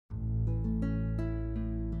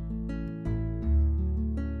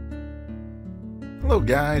Hello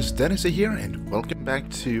guys, Denasy here, and welcome back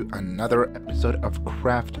to another episode of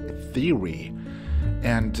Craft Theory.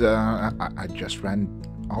 And I just ran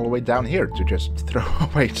all the way down here to just throw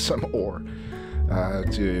away some ore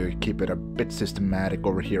to keep it a bit systematic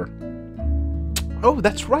over here. Oh,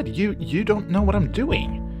 that's right, you don't know what I'm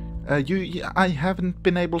doing. I haven't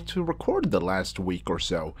been able to record the last week or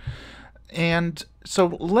so. And so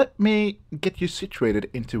let me get you situated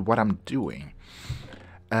into what I'm doing.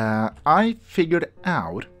 I figured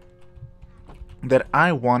out that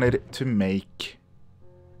I wanted to make...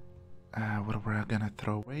 what we're gonna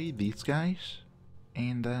throw away? These guys?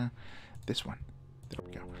 And this one. There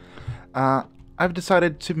we go. I've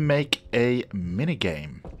decided to make a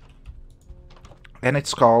minigame. And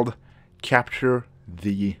it's called Capture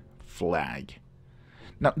the Flag.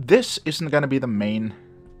 Now, this isn't gonna be the main...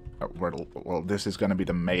 well, this is gonna be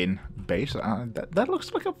the main base. That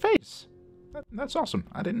looks like a face. That's awesome.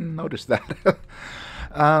 I didn't notice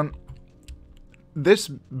that. This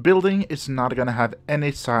building is not going to have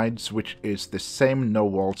any sides, which is the same. No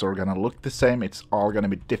walls are going to look the same. It's all going to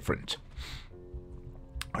be different.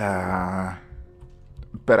 But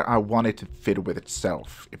I want it to fit with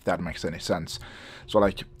itself, if that makes any sense. So,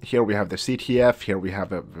 like, here we have the CTF. Here we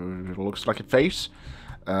have a... looks like a face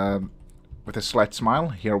with a slight smile.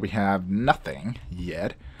 Here we have nothing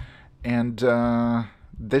yet. And...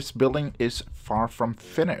 this building is far from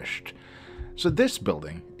finished. So this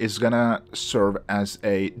building is gonna serve as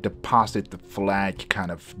a deposit the flag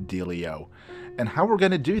kind of dealio. And how we're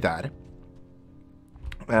gonna do that,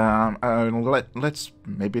 let's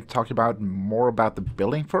maybe talk about more about the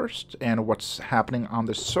building first and what's happening on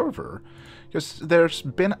the server. Because there's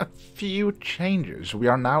been a few changes. We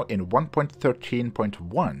are now in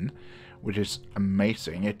 1.13.1, which is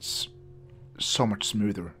amazing. It's so much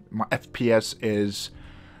smoother. My FPS is...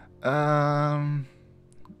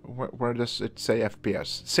 where does it say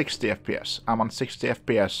FPS? 60 FPS. I'm on 60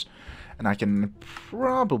 FPS, and I can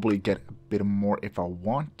probably get a bit more if I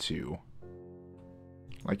want to.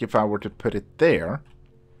 Like if I were to put it there,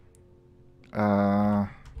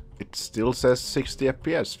 it still says 60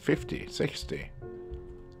 FPS, 50, 60.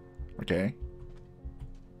 Okay.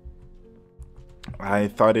 I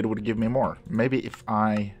thought it would give me more. Maybe if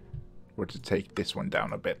I were to take this one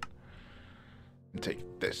down a bit.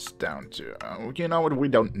 Take this down to, you know what, we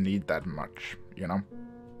don't need that much, you know?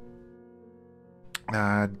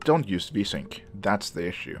 Don't use VSync, that's the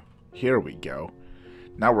issue. Here we go.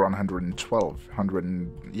 Now we're on 112,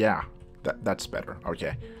 yeah, that's better,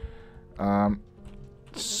 okay. I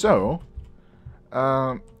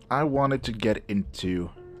wanted to get into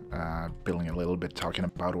building a little bit, talking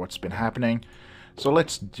about what's been happening. So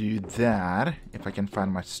let's do that. If I can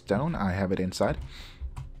find my stone, I have it inside.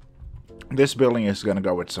 This building is gonna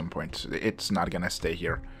go at some point. It's not gonna stay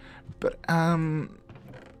here. But,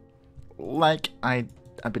 like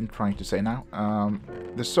I've been trying to say now,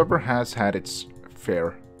 the server has had its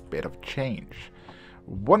fair bit of change.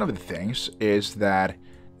 One of the things is that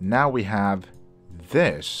now we have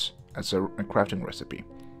this as a crafting recipe.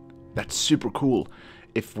 That's super cool.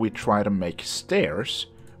 If we try to make stairs,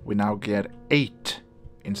 we now get 8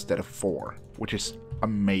 instead of 4, which is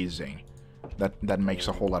amazing. That makes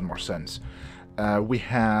a whole lot more sense. We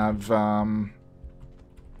have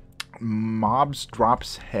mobs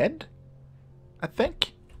drops head, I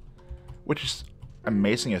think, which is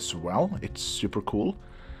amazing as well. It's super cool.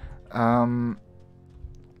 Yeah,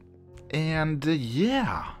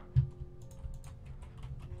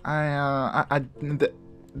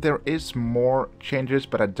 there is more changes,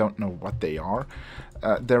 but I don't know what they are.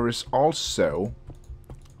 There is also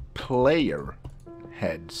player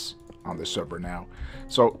heads on the server now.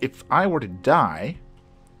 So if I were to die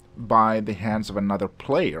by the hands of another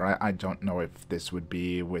player, I don't know if this would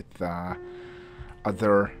be with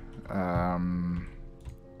other...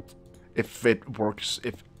 if it works,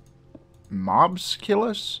 if mobs kill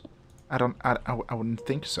us? I wouldn't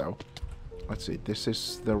think so. Let's see, this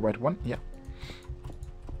is the right one? Yeah.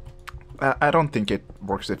 I don't think it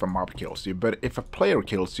works if a mob kills you, but if a player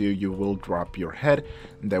kills you, you will drop your head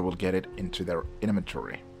and they will get it into their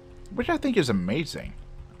inventory. Which I think is amazing.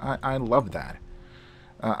 I love that.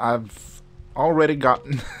 I've already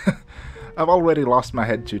gotten... I've already lost my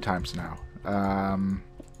head 2 times now. And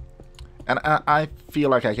I feel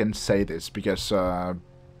like I can say this because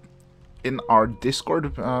in our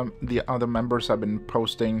Discord, the other members have been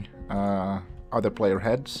posting other player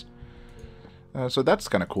heads. So that's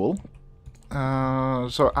kind of cool.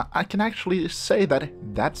 So I can actually say that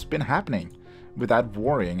that's been happening without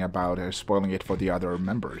worrying about spoiling it for the other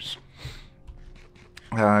members.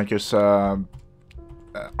 Because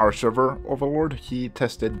our server overlord, he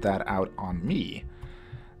tested that out on me.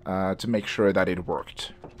 to make sure that it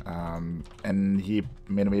worked. And he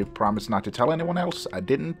made me promise not to tell anyone else. I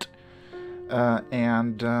didn't.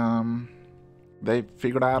 And they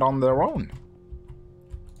figured out on their own.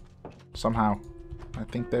 Somehow. I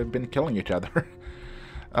think they've been killing each other.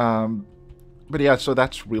 But yeah, so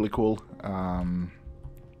that's really cool.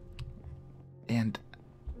 And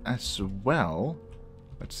as well,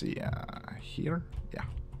 let's see, here, yeah.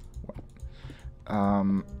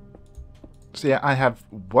 So yeah, I have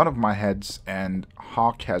one of my heads, and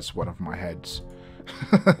Hawk has one of my heads.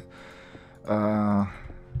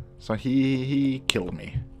 So he killed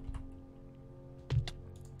me.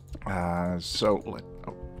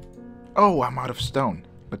 Oh, I'm out of stone.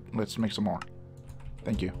 Let's make some more.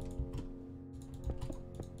 Thank you.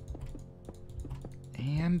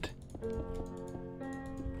 And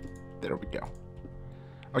there we go.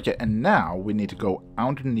 Okay, and now we need to go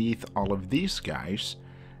underneath all of these guys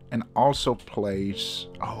and also place...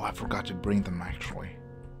 Oh, I forgot to bring them, actually.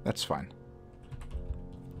 That's fine.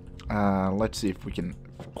 Let's see if we can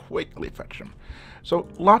quickly fetch them. So,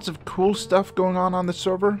 lots of cool stuff going on the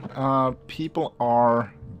server. People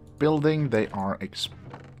are building, they are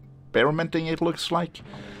experimenting, it looks like.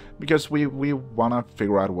 Because we want to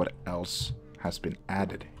figure out what else has been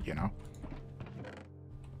added, you know.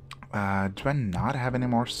 Do I not have any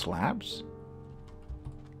more slabs?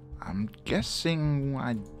 I'm guessing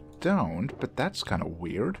I don't, but that's kind of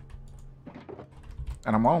weird.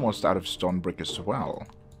 And I'm almost out of stone brick as well.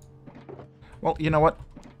 Well, you know what?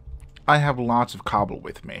 I have lots of cobble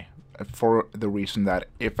with me. For the reason that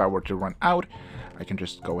if I were to run out, I can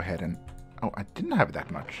just go ahead and... Oh, I didn't have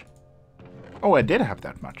that much. Oh, I did have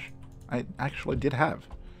that much. I actually did have.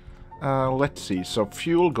 Let's see. So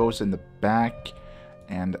fuel goes in the back,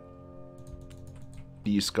 and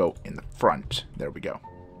these go in the front. There we go.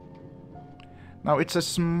 Now, it's a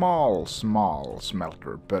small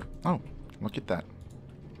smelter, but... Oh, look at that.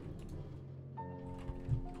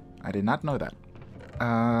 I did not know that.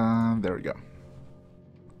 There we go.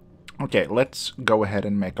 Okay, let's go ahead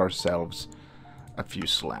and make ourselves a few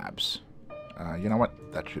slabs. You know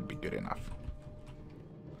what? That should be good enough.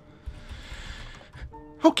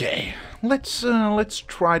 Okay, let's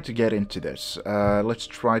try to get into this. Let's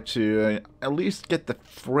try to at least get the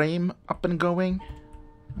frame up and going.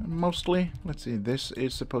 Mostly. Let's see, this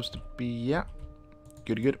is supposed to be... Yeah.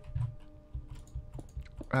 Good.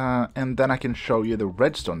 And then I can show you the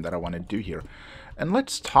redstone that I want to do here. And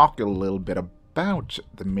let's talk a little bit about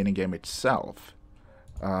the minigame itself.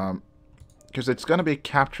 Because it's going to be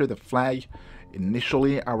capture the flag.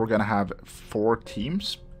 Initially, we're going to have 4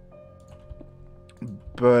 teams.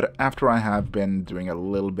 But after I have been doing a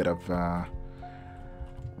little bit of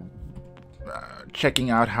checking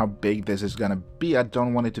out how big this is going to be, I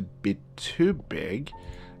don't want it to be too big.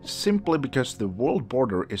 Simply because the world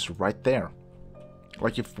border is right there.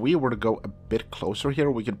 Like, if we were to go a bit closer here,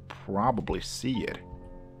 we could probably see it.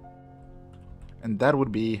 And that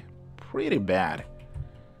would be pretty bad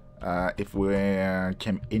if we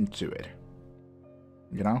came into it.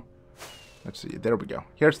 You know? Let's see. There we go.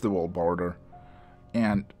 Here's the world border.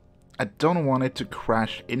 And I don't want it to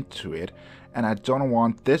crash into it. And I don't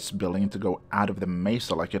want this building to go out of the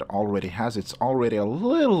mesa like it already has. It's already a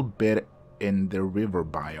little bit in the river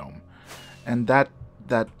biome. And that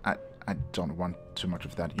I don't want too much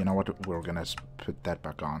of that. You know what? We're gonna put that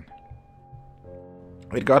back on.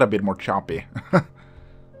 It got a bit more choppy.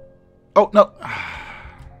 Oh, no!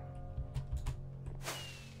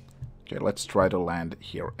 Okay, let's try to land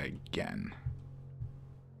here again.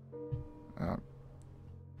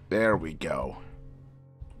 There we go.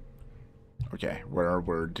 Okay,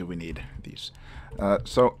 where do we need these?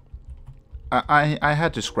 So, I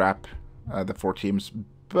had to scrap the 4 teams,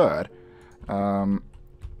 but...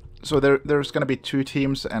 So there's going to be 2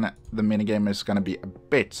 teams, and the minigame is going to be a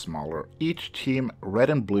bit smaller. Each team,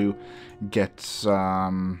 red and blue, gets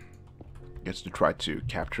to try to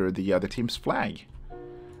capture the other team's flag.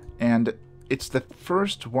 And it's the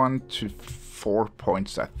first 1 to 4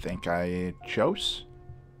 points I think I chose.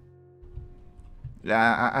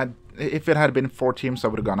 If it had been 4 teams, I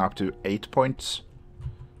would have gone up to 8 points.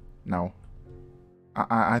 No,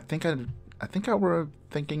 I think I were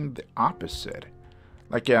thinking the opposite.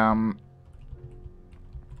 Like,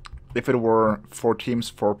 if it were 4 teams,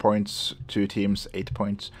 4 points, 2 teams, 8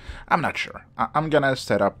 points. I'm not sure. I'm gonna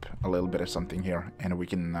set up a little bit of something here, and we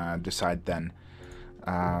can decide then.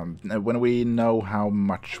 When we know how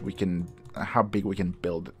much we can, how big we can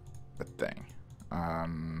build the thing.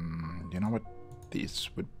 You know what? These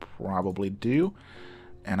would probably do.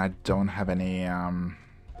 And I don't have any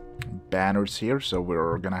banners here, so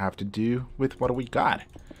we're gonna have to do with what we got.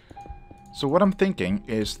 So what I'm thinking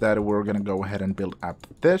is that we're gonna go ahead and build up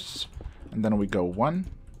this, and then we go 1,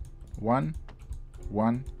 1,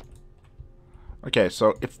 1. Okay,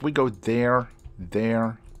 so if we go there,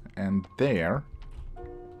 there, and there,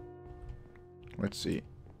 let's see.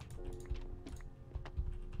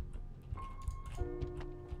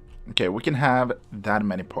 Okay, we can have that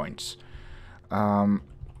many points. And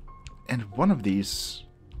one of these,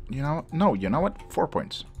 you know, no, you know what? 4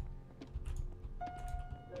 points.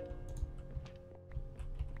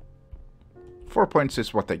 4 points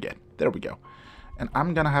is what they get. There we go. And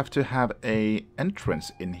I'm gonna have to have a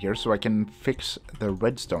entrance in here so I can fix the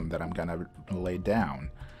redstone that I'm gonna lay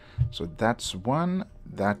down. So that's one.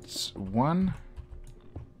 That's one.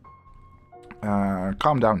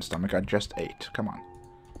 Calm down, stomach. I just ate. Come on.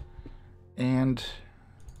 And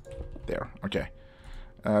there. Okay.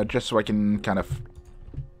 Just so I can kind of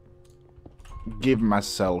give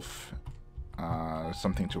myself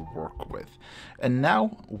something to work with. And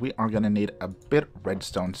now we are gonna need a bit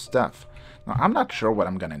redstone stuff. Now I'm not sure what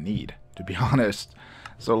I'm gonna need, to be honest.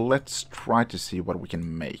 So let's try to see what we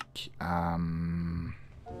can make.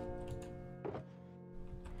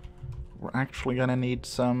 We're actually gonna need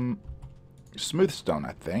some smooth stone,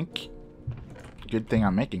 I think. Good thing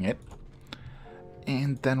I'm making it.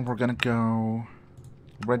 And then we're gonna go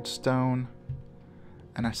redstone.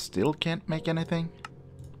 And I still can't make anything.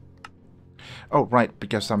 Oh, right,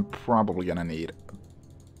 because I'm probably gonna need a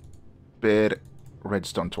bit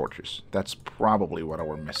redstone torches. That's probably what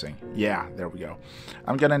we're missing. Yeah, there we go.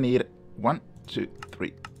 I'm gonna need 1, 2,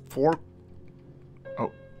 3, 4.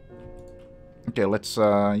 Oh. Okay, let's,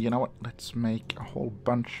 you know what? Let's make a whole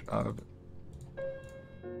bunch of...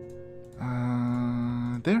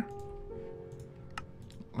 there.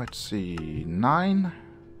 Let's see, 9.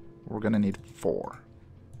 We're gonna need 4.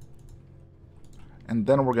 And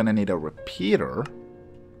then we're gonna need a repeater.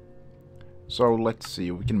 So let's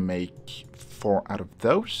see, we can make 4 out of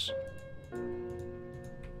those.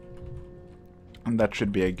 And that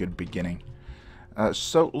should be a good beginning.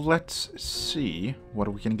 So let's see what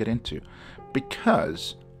we can get into.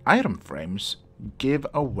 Because item frames give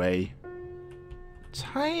away a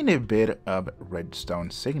tiny bit of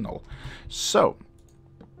redstone signal. So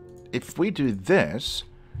if we do this,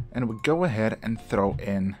 and we go ahead and throw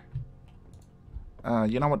in...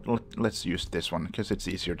 you know what, let's use this one, because it's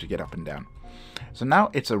easier to get up and down. So now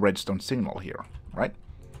it's a redstone signal here, right?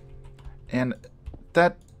 And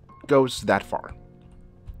that goes that far.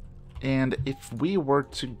 And if we were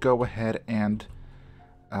to go ahead and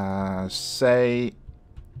say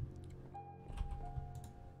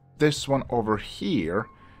this one over here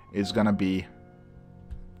is gonna be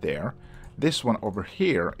there, this one over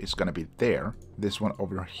here is gonna be there, this one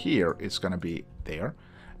over here is gonna be there,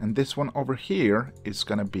 and this one over here is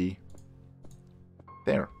gonna be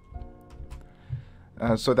there.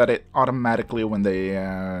 So that it automatically, when they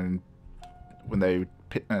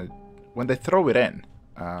throw it in,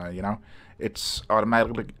 you know, it's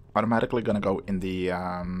automatically gonna go in the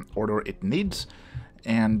order it needs,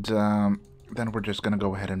 and then we're just gonna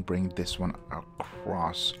go ahead and bring this one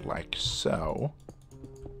across like so.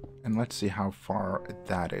 And let's see how far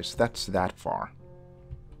that is. That's that far.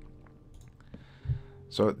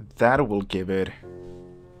 So that will give it...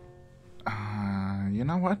 you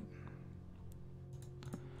know what?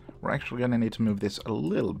 We're actually going to need to move this a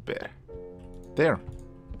little bit. There.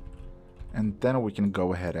 And then we can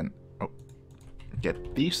go ahead and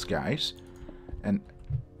get these guys and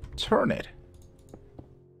turn it.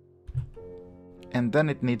 And then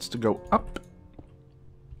it needs to go up.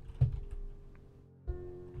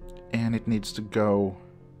 And it needs to go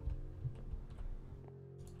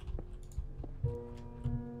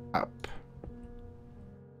up.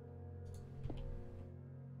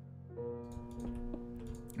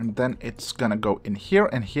 And then it's gonna go in here,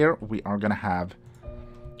 and here we are gonna have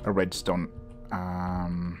a redstone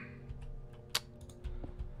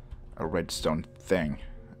thing.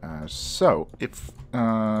 So if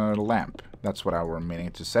lamp, that's what I were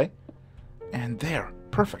meaning to say. And there,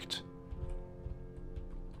 perfect.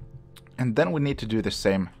 And then we need to do the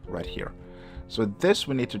same right here. So this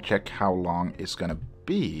we need to check how long it's gonna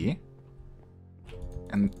be.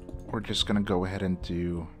 And we're just gonna go ahead and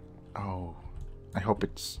do... Oh, I hope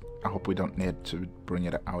we don't need to bring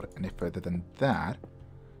it out any further than that.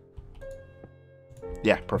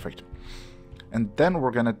 Yeah, perfect. And then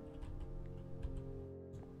we're gonna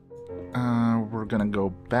go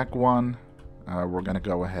back one. We're gonna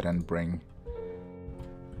go ahead and bring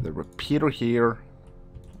the repeater here.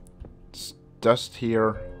 Dust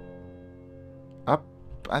here. Up,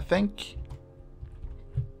 I think.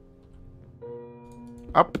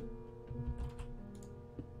 Up.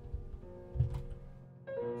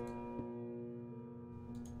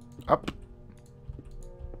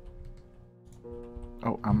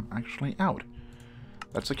 actually out.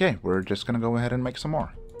 That's okay. We're just gonna go ahead and make some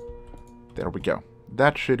more. There we go.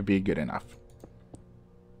 That should be good enough.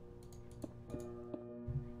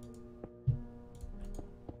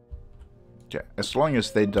 Okay, as long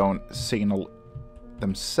as they don't signal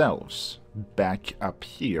themselves back up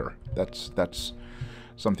here. That's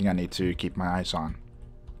something I need to keep my eyes on.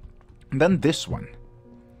 And then this one.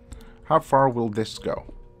 How far will this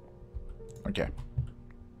go? Okay.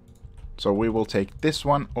 So we will take this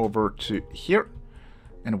one over to here,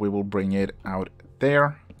 and we will bring it out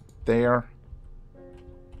there, there,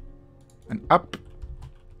 and up.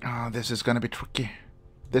 Ah, this is gonna be tricky.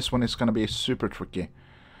 This one is gonna be super tricky.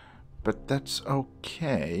 But that's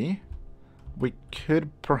okay. We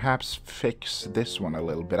could perhaps fix this one a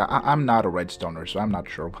little bit. I'm not a redstoner, so I'm not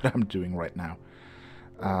sure what I'm doing right now.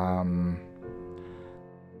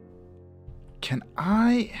 Can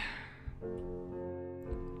I...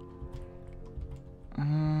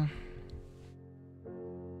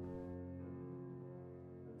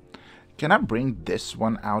 Can I bring this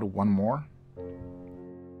one out one more?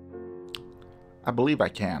 I believe I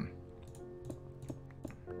can.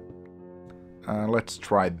 Let's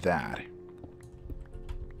try that.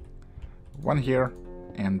 One here,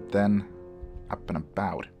 and then up and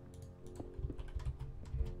about.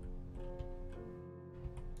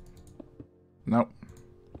 Nope.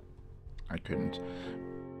 I couldn't.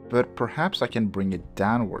 But perhaps I can bring it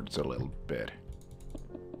downwards a little bit.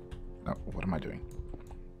 Oh, what am I doing?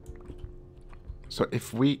 So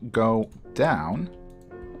if we go down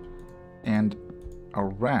and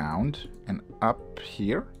around and up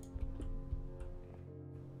here.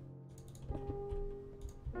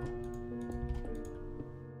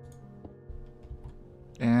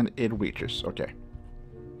 And it reaches. Okay.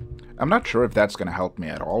 I'm not sure if that's going to help me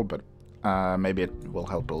at all, but maybe it will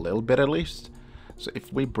help a little bit at least. So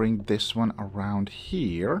if we bring this one around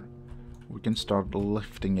here, we can start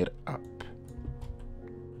lifting it up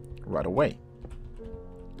right away.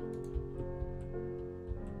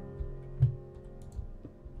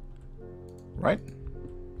 Right?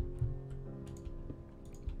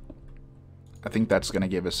 I think that's going to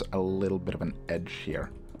give us a little bit of an edge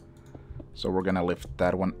here. So we're going to lift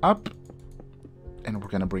that one up, and we're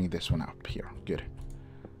going to bring this one up here. Good.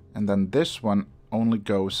 And then this one only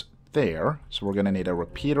goes there, so we're going to need a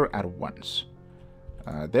repeater at once.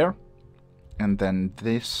 There. And then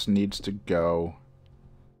this needs to go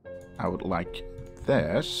out like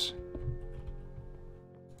this.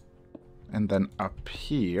 And then up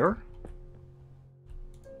here.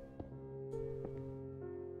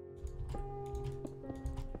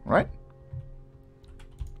 Right?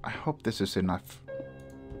 I hope this is enough.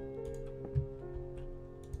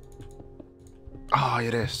 Ah,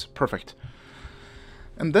 it is. Perfect.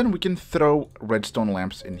 And then we can throw redstone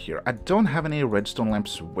lamps in here. I don't have any redstone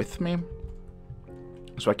lamps with me,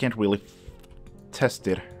 so I can't really test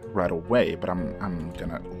it right away, but I'm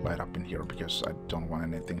gonna light up in here because I don't want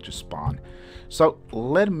anything to spawn. So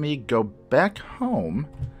let me go back home,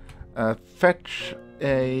 fetch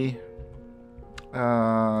a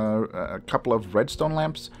couple of redstone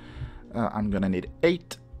lamps. I'm gonna need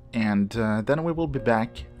 8, and then we will be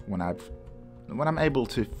back when I'm able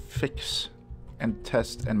to fix and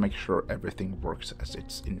test and make sure everything works as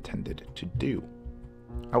it's intended to do.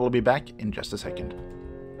 I will be back in just a second.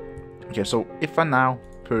 Okay, so if I now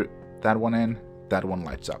put that one in, that one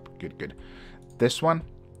lights up. Good, good. This one,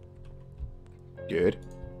 good.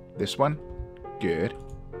 This one, good.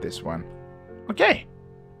 This one, okay.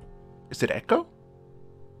 Is it echo?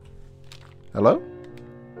 Hello?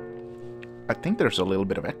 I think there's a little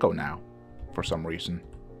bit of echo now, for some reason.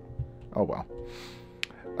 Oh well.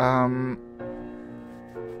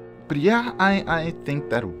 But yeah, I think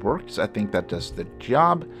that works. I think that does the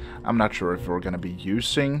job. I'm not sure if we're gonna be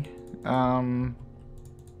using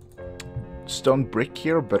stone brick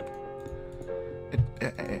here, but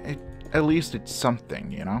at least it's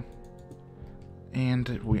something, you know?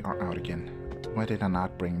 And we are out again. Why did I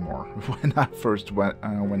not bring more when I first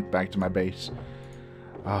went back to my base?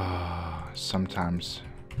 Sometimes.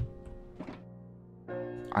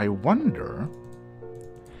 I wonder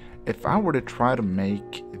if I were to try to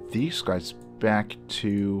make these guys back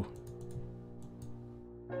to...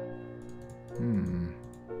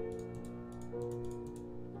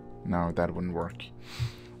 No, that wouldn't work.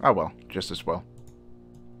 Oh well, just as well.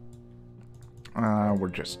 We're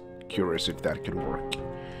just curious if that could work.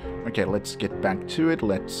 Okay, let's get back to it.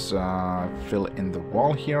 Let's fill in the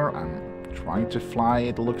wall here. I'm trying to fly,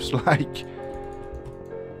 it looks like.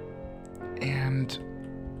 And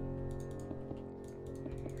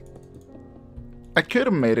I could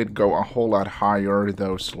have made it go a whole lot higher,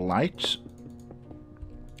 those lights.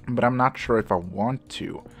 but I'm not sure if I want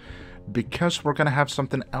to, because we're going to have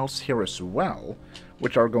something else here as well,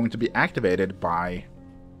 which are going to be activated by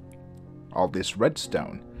all this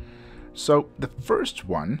redstone. So the first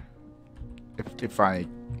one, if I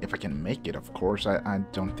can make it, of course, I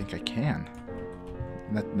don't think I can.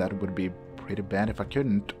 That would be pretty bad if I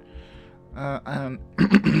couldn't.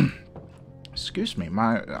 Excuse me,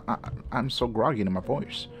 I'm so groggy in my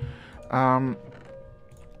voice.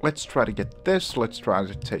 Let's try to get this. Let's try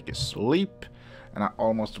to take a sleep. And I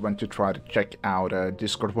almost went to try to check out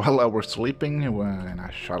Discord while I was sleeping, and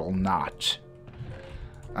I shall not.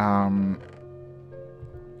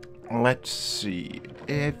 Let's see.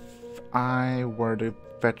 If I were to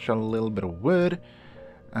fetch a little bit of wood,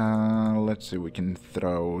 let's see, we can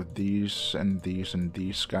throw these and these and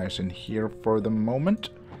these guys in here for the moment.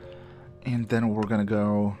 And then we're gonna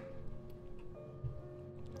go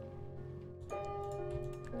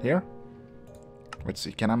here. Let's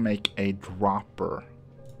see, can I make a dropper?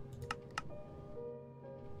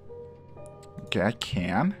 Okay, I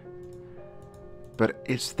can. But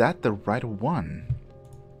is that the right one?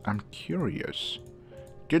 I'm curious.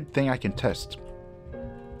 Good thing I can test.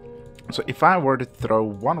 So if I were to throw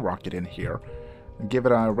one rocket in here and give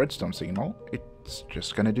it a redstone signal, it's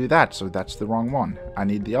just gonna do that. So that's the wrong one. I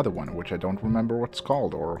need the other one, which I don't remember what's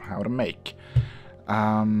called or how to make.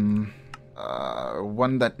 One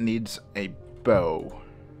that needs a bow.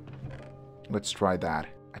 Let's try that.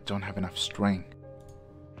 I don't have enough string.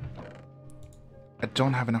 I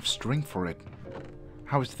don't have enough string for it.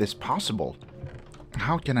 How is this possible?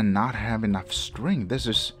 How can I not have enough string? This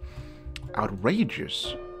is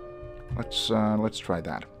outrageous. Let's try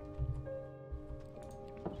that.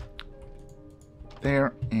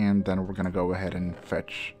 There, and then we're gonna go ahead and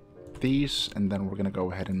fetch these, and then we're gonna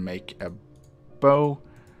go ahead and make a bow.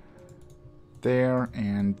 There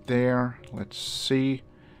and there. Let's see.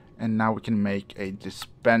 And now we can make a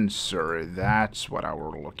dispenser. That's what I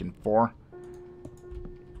were looking for.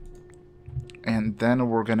 And then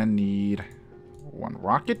we're gonna need one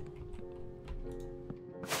rocket.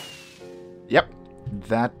 Yep,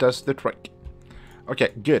 that does the trick.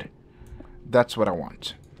 Okay, good. That's what I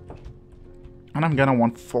want. And I'm gonna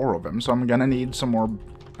want 4 of them, so I'm gonna need some more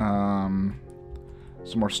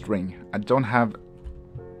string. I don't have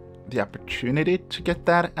the opportunity to get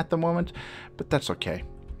that at the moment, but that's okay.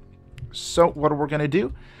 So what we're gonna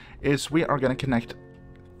do is we are gonna connect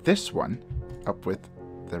this one up with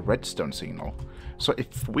the redstone signal. So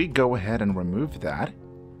if we go ahead and remove that,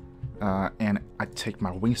 and I take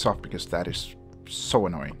my wings off because that is so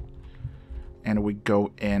annoying, and we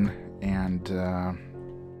go in and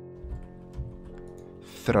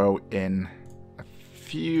throw in a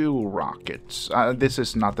few rockets. This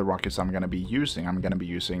is not the rockets I'm going to be using. I'm going to be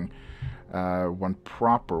using one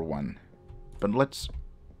proper one. But let's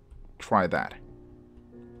try that.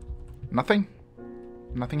 Nothing?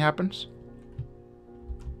 Nothing happens?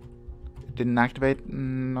 It didn't activate?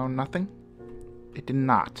 No, nothing? It did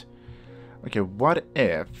not. Okay, what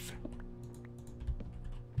if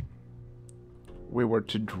we were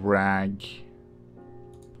to drag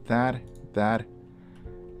that,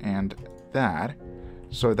 and that,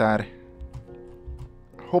 so that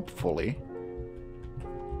hopefully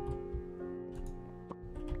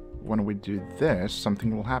when we do this,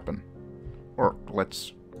 something will happen. Or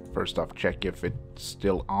let's first off check if it's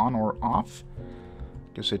still on or off,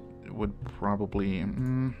 because it would probably...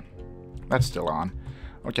 that's still on.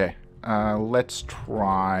 Okay, let's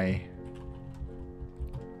try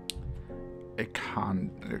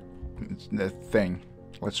the thing.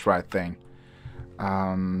 Let's try a thing.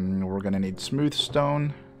 We're gonna need smooth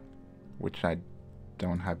stone, which I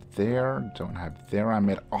don't have there. I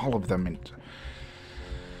made all of them into...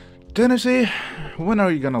 Denasy, when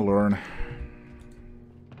are you gonna learn?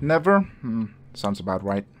 Never? Sounds about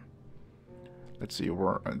right. Let's see,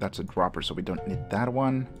 that's a dropper, so we don't need that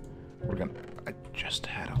one. I just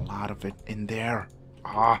had a lot of it in there.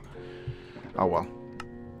 Oh well.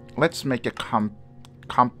 Let's make a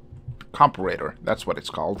comparator. That's what it's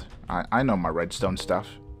called. I know my redstone stuff.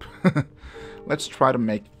 Let's try to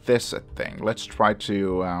make this a thing. Let's try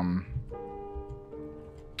to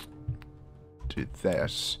do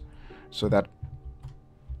this so that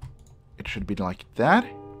it should be like that.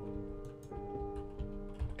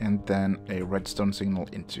 And then a redstone signal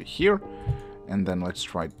into here. And then let's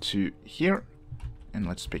try to here. And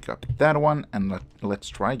let's pick up that one. And let's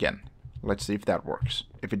try again. Let's see if that works.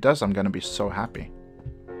 If it does, I'm gonna be so happy.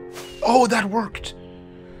 Oh, that worked!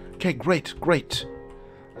 Okay, great.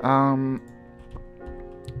 Oh,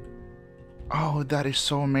 that is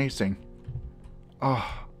so amazing.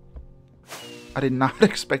 Oh, I did not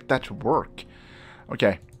expect that to work.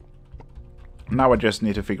 Okay, Now I just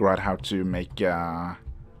need to figure out how to make a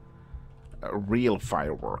real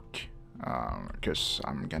firework, because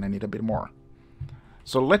I'm gonna need a bit more.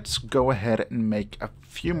 So let's go ahead and make a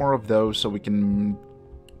few more of those so we can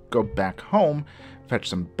go back home, fetch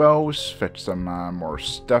some bows, fetch some more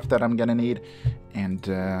stuff that I'm gonna need, and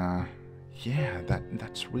yeah,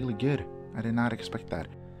 that's really good. I did not expect that.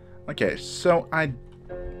 Okay, so I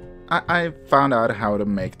found out how to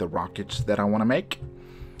make the rockets that I want to make,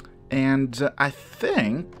 and I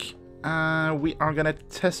think we are gonna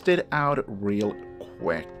test it out real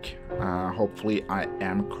quick. Hopefully I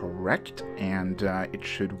am correct, and it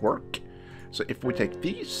should work. So if we take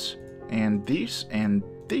these, and these, and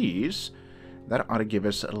these, that ought to give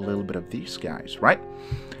us a little bit of these guys, right?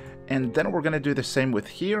 And then we're gonna do the same with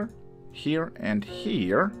here, here, and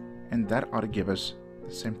here, and that ought to give us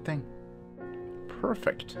the same thing.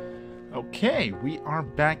 Perfect. Okay, we are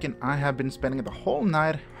back, and I have been spending the whole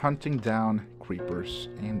night hunting down creepers,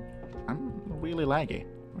 and I'm really laggy.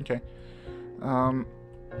 Okay.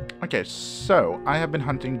 Okay, so I have been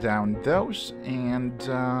hunting down those, and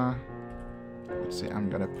let's see, I'm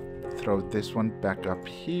gonna throw this one back up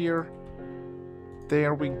here.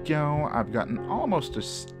 There we go. I've gotten almost a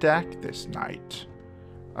stack this night.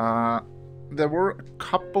 There were a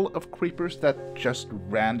couple of creepers that just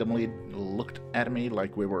randomly looked at me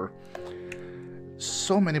like we were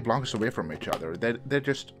so many blocks away from each other. They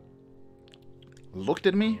just looked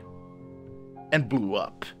at me and blew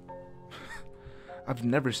up. I've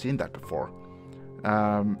never seen that before.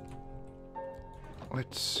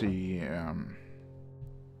 Let's see.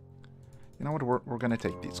 You know what? We're gonna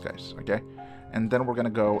take these guys, okay? And then we're gonna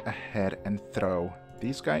go ahead and throw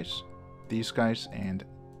these guys, and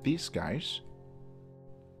these guys.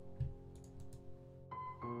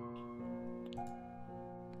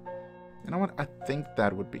 You know what? I think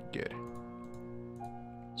that would be good.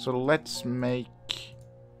 So let's make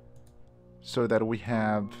so that we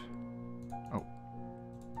have... Oh.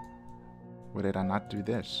 Why did I not do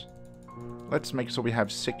this? Let's make so we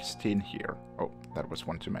have 16 here. Oh, that was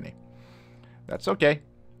one too many. That's okay.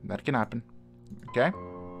 That can happen. Okay?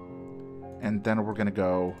 And then we're gonna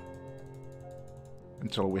go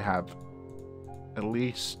until we have at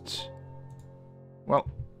least... Well,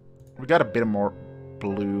 we got a bit more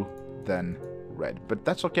blue than red, but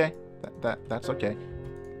that's okay. That's okay.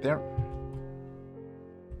 There.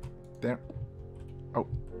 There. Oh,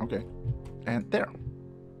 okay. And there.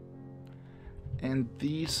 And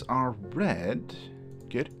these are red.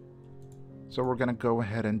 Good. So we're gonna go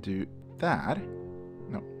ahead and do that.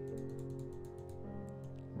 No.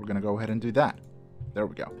 We're gonna go ahead and do that. There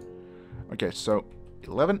we go. Okay, so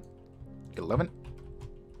 11, 11,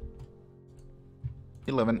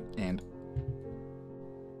 11, and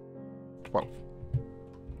 12.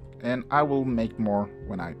 And I will make more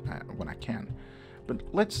when I can. But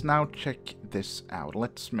let's now check this out.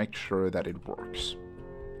 Let's make sure that it works.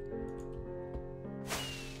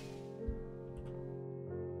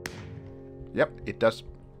 Yep, it does.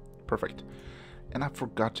 Perfect. And I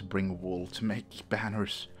forgot to bring wool to make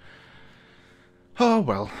banners. Oh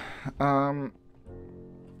well.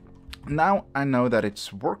 Now I know that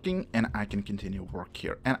it's working and I can continue work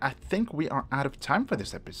here. And I think we are out of time for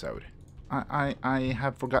this episode. I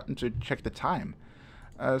have forgotten to check the time.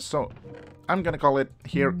 So I'm gonna call it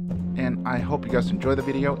here, and I hope you guys enjoyed the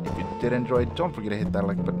video. If you did enjoy it, don't forget to hit that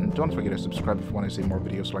like button. Don't forget to subscribe if you want to see more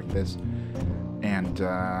videos like this. And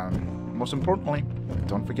most importantly,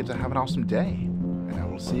 don't forget to have an awesome day. And I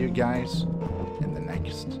will see you guys in the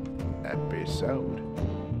next episode.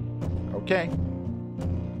 Okay.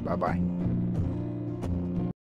 Bye-bye.